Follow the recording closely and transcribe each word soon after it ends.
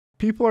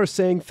People are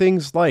saying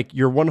things like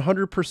your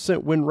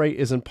 100% win rate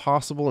is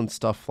impossible and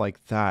stuff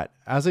like that.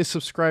 As a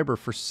subscriber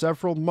for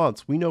several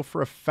months, we know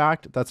for a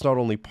fact that's not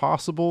only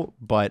possible,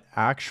 but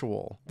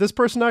actual. This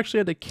person actually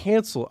had to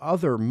cancel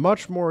other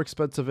much more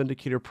expensive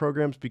indicator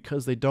programs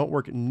because they don't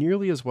work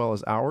nearly as well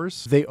as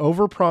ours. They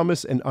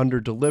overpromise and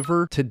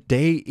underdeliver.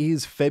 Today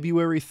is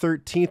February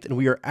 13th, and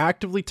we are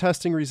actively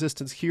testing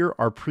resistance here.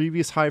 Our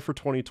previous high for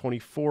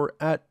 2024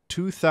 at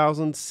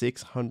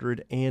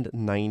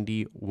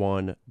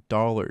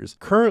 $2,691.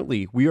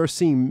 Currently, we are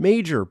seeing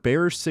major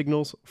bearish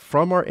signals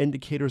from our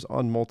indicators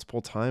on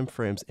multiple time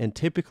frames, and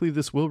typically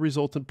this will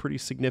result in pretty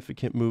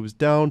significant moves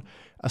down,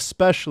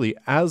 especially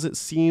as it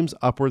seems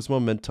upwards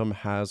momentum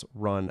has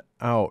run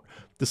out.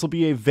 This will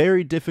be a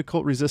very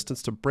difficult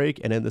resistance to break,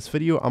 and in this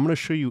video, I'm going to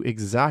show you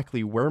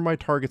exactly where my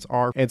targets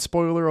are, and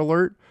spoiler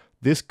alert,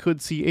 this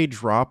could see a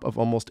drop of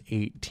almost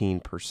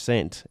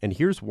 18%, and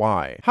here's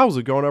why. How's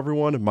it going,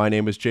 everyone? My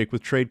name is Jake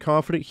with Trade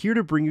Confident, here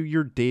to bring you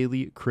your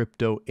daily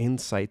crypto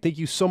insight. Thank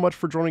you so much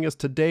for joining us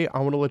today.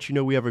 I want to let you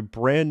know we have a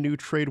brand new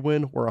trade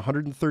win. We're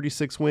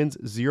 136 wins,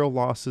 0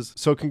 losses.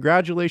 So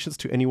congratulations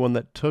to anyone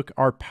that took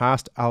our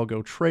past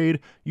algo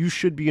trade. You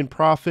should be in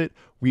profit.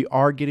 We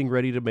are getting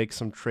ready to make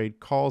some trade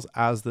calls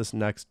as this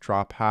next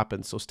drop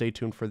happens, so stay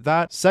tuned for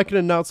that. Second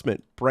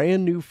announcement,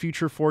 brand new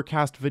future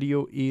forecast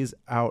video is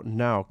out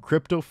now.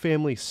 Crypto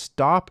family,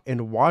 stop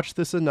and watch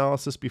this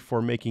analysis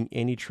before making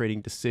any trading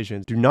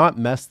decisions. Do not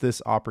mess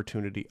this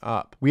opportunity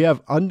up. We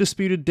have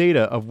undisputed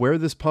data of where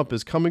this pump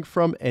is coming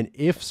from, and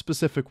if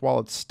specific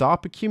wallets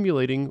stop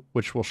accumulating,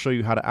 which we'll show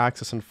you how to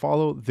access and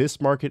follow, this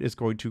market is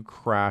going to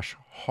crash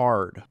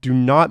hard. Do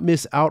not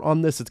miss out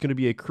on this. It's going to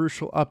be a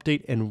crucial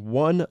update. And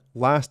one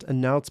last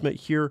announcement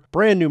here,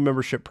 brand new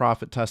membership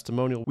profit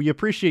testimonial. We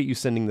appreciate you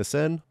sending this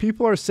in.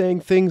 People are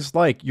saying things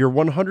like your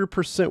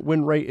 100%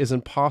 win rate is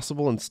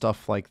impossible and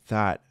stuff like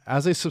that.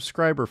 As a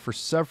subscriber for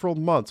several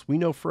months, we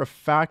know for a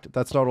fact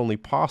that's not only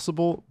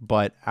possible,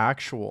 but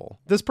actual.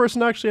 This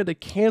person actually had to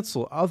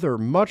cancel other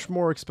much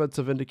more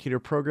expensive indicator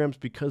programs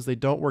because they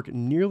don't work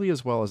nearly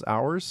as well as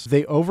ours.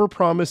 They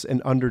overpromise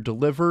and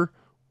underdeliver.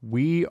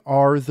 We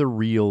are the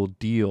real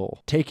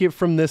deal. Take it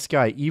from this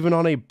guy. Even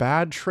on a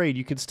bad trade,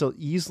 you can still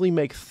easily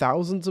make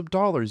thousands of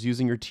dollars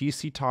using your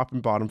TC top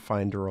and bottom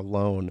finder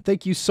alone.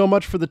 Thank you so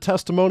much for the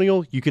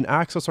testimonial. You can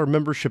access our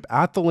membership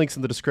at the links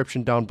in the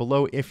description down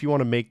below if you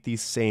want to make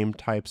these same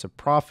types of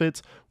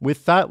profits.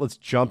 With that, let's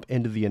jump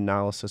into the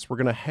analysis. We're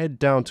going to head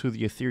down to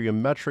the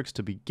Ethereum metrics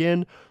to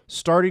begin,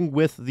 starting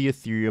with the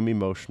Ethereum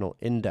emotional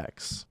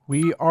index.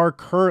 We are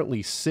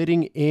currently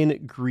sitting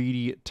in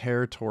greedy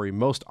territory.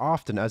 Most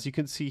often, as you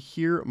can see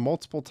here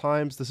multiple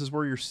times, this is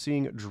where you're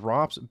seeing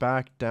drops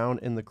back down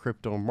in the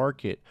crypto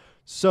market.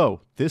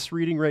 So this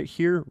reading right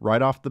here,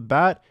 right off the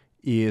bat,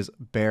 is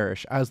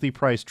bearish. As the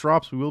price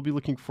drops, we will be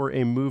looking for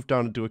a move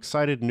down into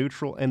excited,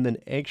 neutral, and then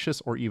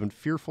anxious or even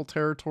fearful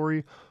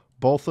territory.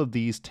 Both of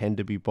these tend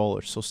to be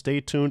bullish. So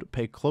stay tuned,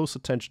 pay close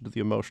attention to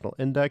the emotional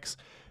index.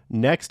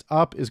 Next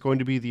up is going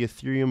to be the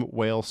Ethereum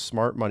whale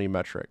smart money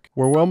metric.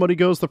 Where whale money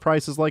goes, the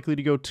price is likely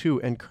to go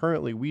too, and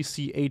currently we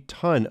see a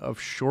ton of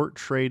short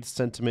trade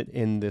sentiment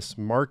in this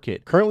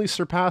market, currently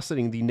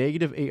surpassing the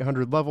negative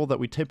 800 level that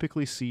we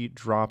typically see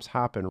drops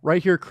happen.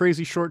 Right here,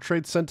 crazy short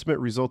trade sentiment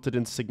resulted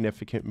in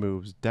significant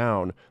moves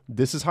down.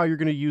 This is how you're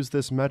going to use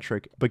this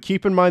metric, but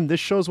keep in mind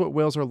this shows what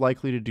whales are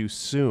likely to do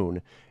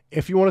soon.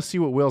 If you want to see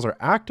what whales are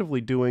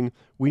actively doing,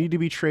 we need to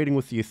be trading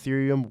with the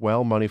Ethereum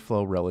whale money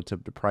flow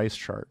relative to price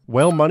chart.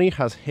 Whale money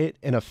has hit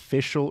an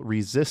official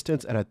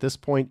resistance and at this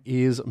point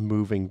is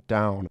moving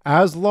down.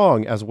 As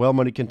long as whale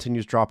money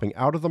continues dropping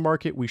out of the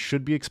market, we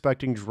should be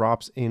expecting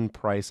drops in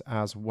price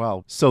as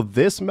well. So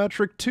this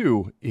metric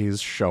too is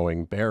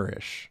showing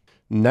bearish.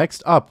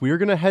 Next up, we are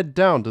going to head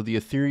down to the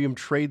Ethereum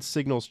trade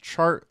signals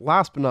chart.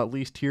 Last but not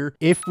least here,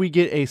 if we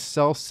get a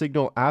sell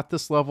signal at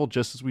this level,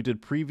 just as we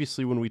did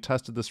previously when we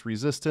tested this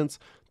resistance,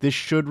 this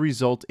should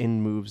result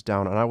in moves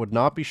down. And I would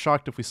not be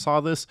shocked if we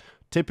saw this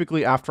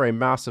typically after a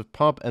massive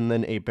pump and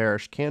then a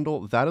bearish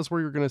candle. That is where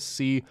you're going to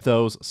see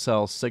those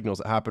sell signals.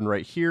 It happened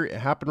right here. It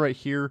happened right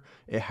here.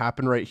 It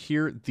happened right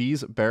here.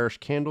 These bearish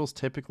candles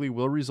typically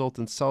will result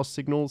in sell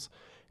signals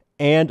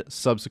and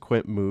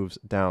subsequent moves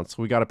down.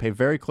 So we got to pay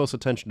very close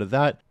attention to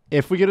that.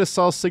 If we get a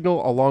sell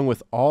signal along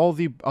with all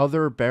the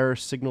other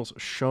bearish signals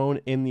shown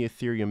in the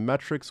Ethereum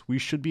metrics, we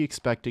should be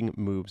expecting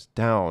moves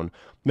down.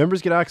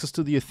 Members get access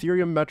to the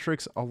Ethereum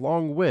metrics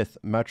along with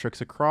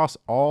metrics across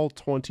all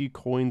 20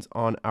 coins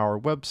on our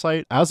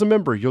website. As a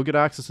member, you'll get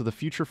access to the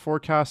future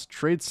forecast,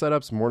 trade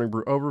setups, morning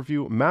brew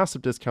overview,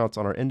 massive discounts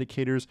on our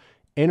indicators,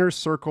 inner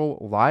circle,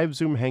 live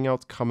Zoom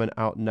hangouts coming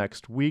out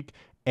next week,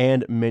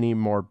 and many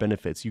more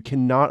benefits. You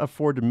cannot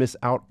afford to miss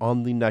out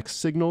on the next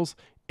signals.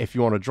 If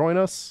you want to join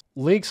us,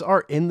 links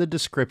are in the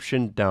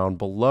description down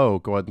below.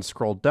 Go ahead and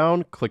scroll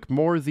down, click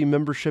more. The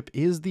membership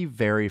is the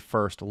very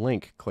first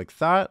link. Click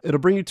that. It'll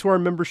bring you to our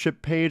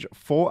membership page.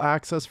 Full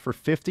access for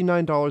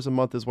 $59 a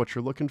month is what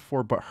you're looking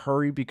for, but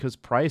hurry because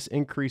price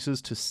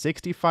increases to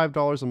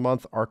 $65 a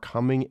month are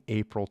coming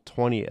April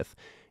 20th.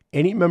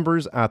 Any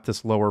members at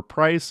this lower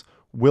price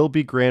will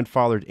be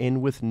grandfathered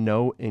in with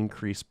no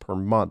increase per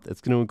month.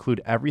 It's going to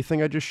include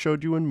everything I just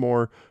showed you and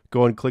more.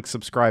 Go and click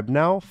subscribe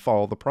now,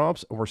 follow the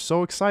prompts, and we're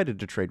so excited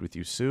to trade with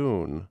you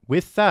soon.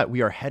 With that,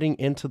 we are heading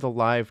into the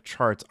live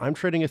charts. I'm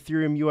trading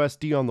Ethereum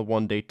USD on the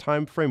 1-day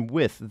time frame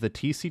with the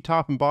TC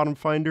top and bottom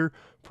finder,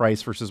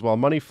 price versus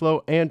money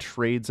flow, and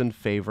trades in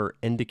favor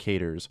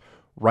indicators.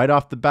 Right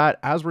off the bat,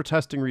 as we're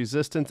testing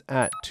resistance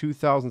at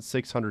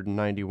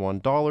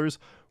 $2,691,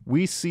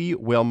 we see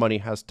whale money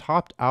has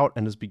topped out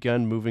and has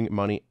begun moving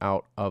money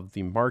out of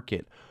the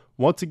market.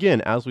 Once again,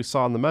 as we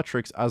saw in the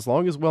metrics, as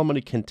long as whale money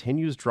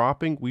continues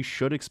dropping, we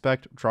should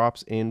expect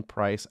drops in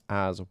price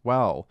as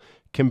well.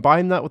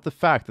 Combine that with the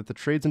fact that the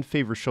trades in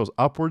favor shows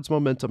upwards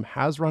momentum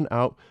has run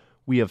out,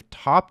 we have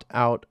topped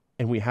out,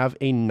 and we have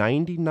a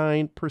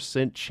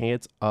 99%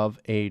 chance of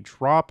a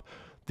drop.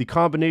 The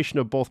combination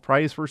of both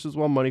price versus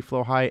money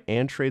flow high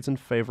and trades in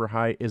favor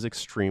high is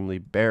extremely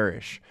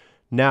bearish.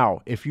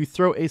 Now, if you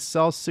throw a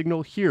sell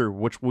signal here,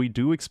 which we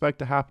do expect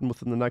to happen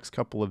within the next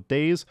couple of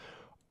days,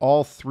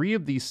 all three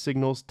of these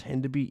signals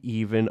tend to be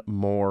even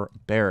more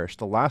bearish.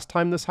 The last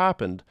time this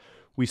happened,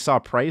 we saw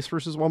price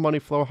versus money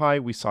flow high,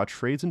 we saw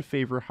trades in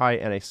favor high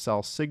and a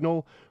sell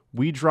signal.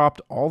 We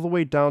dropped all the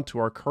way down to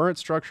our current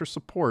structure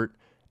support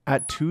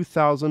at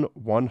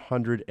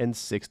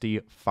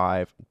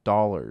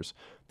 $2,165.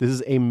 This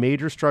is a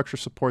major structure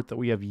support that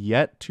we have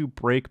yet to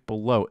break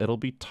below. It'll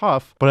be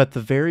tough, but at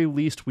the very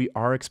least, we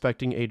are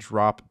expecting a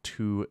drop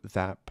to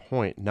that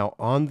point. Now,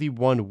 on the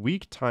 1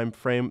 week time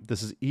frame,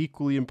 this is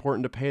equally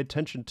important to pay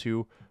attention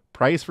to.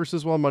 Price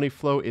versus money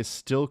flow is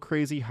still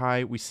crazy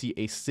high. We see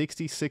a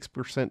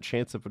 66%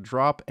 chance of a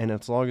drop, and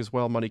as long as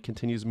money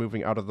continues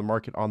moving out of the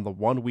market on the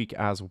 1 week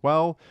as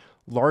well,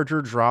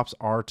 larger drops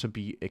are to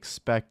be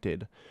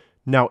expected.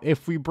 Now,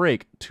 if we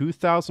break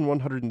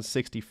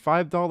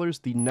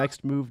 $2,165, the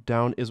next move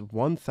down is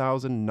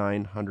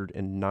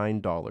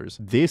 $1,909.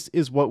 This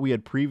is what we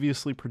had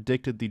previously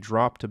predicted the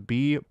drop to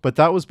be, but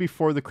that was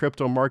before the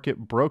crypto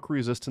market broke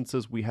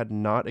resistances we had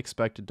not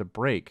expected to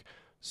break.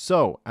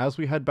 So, as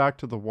we head back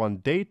to the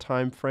 1-day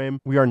time frame,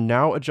 we are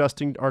now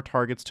adjusting our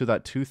targets to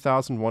that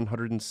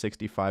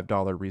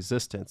 $2,165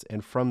 resistance,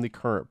 and from the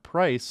current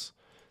price,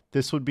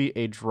 this would be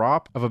a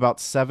drop of about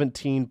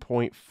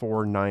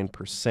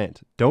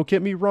 17.49%. Don't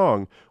get me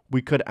wrong,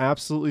 we could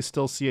absolutely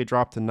still see a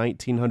drop to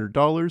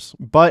 $1,900,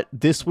 but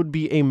this would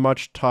be a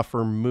much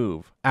tougher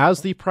move.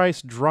 As the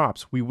price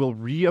drops, we will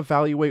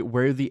reevaluate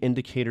where the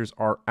indicators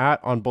are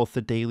at on both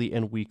the daily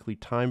and weekly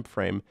time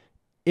frame.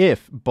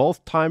 If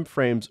both time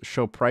frames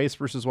show price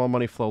versus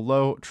money flow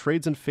low,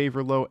 trades in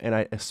favor low,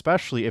 and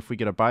especially if we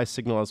get a buy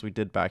signal as we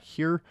did back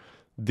here,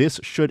 this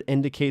should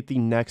indicate the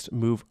next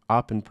move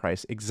up in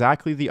price,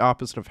 exactly the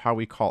opposite of how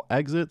we call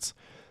exits.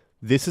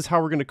 This is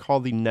how we're going to call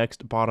the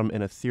next bottom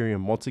in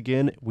Ethereum. Once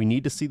again, we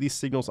need to see these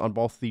signals on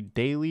both the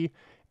daily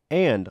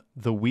and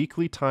the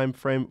weekly time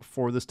frame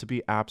for this to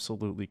be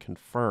absolutely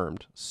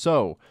confirmed.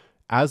 So,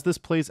 as this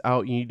plays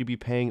out, you need to be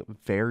paying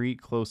very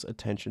close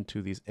attention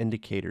to these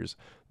indicators.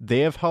 They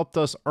have helped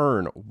us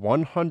earn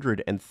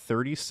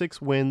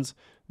 136 wins,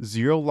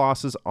 0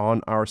 losses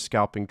on our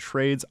scalping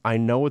trades. I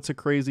know it's a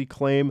crazy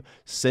claim.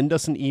 Send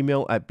us an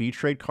email at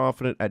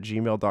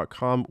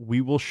betradeconfident@gmail.com.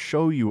 We will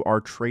show you our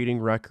trading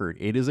record.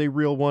 It is a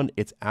real one.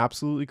 It's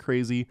absolutely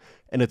crazy.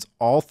 And it's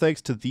all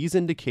thanks to these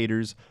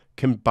indicators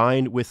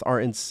combined with our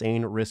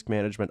insane risk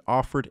management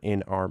offered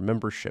in our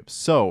membership.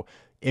 So,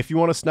 if you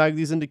want to snag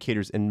these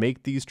indicators and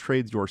make these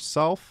trades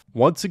yourself,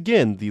 once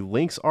again, the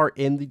links are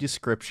in the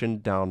description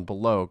down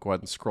below. Go ahead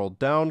and scroll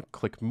down,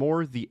 click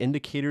more. The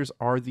indicators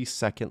are the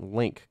second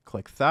link.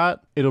 Click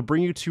that. It'll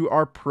bring you to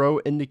our pro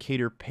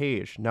indicator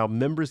page. Now,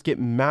 members get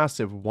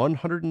massive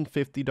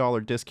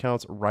 $150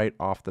 discounts right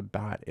off the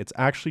bat. It's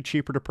actually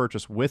cheaper to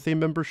purchase with a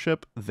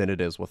membership than it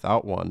is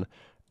without one.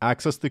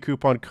 Access the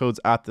coupon codes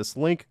at this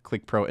link.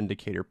 Click Pro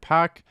Indicator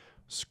Pack.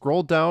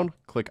 Scroll down,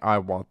 click I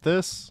want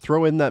this,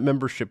 throw in that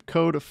membership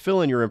code,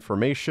 fill in your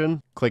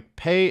information, click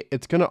pay.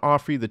 It's going to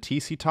offer you the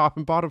TC top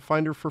and bottom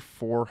finder for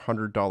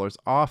 $400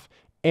 off.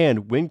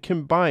 And when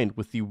combined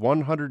with the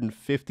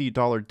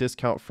 $150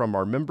 discount from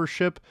our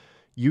membership,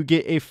 you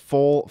get a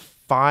full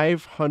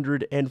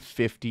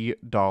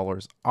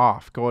 $550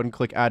 off. Go ahead and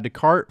click add to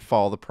cart,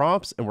 follow the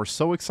prompts, and we're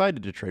so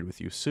excited to trade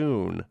with you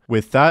soon.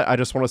 With that, I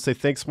just want to say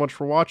thanks so much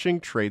for watching.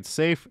 Trade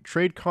safe,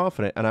 trade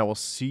confident, and I will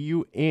see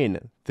you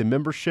in the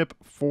membership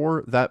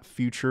for that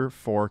future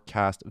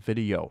forecast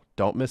video.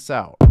 Don't miss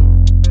out.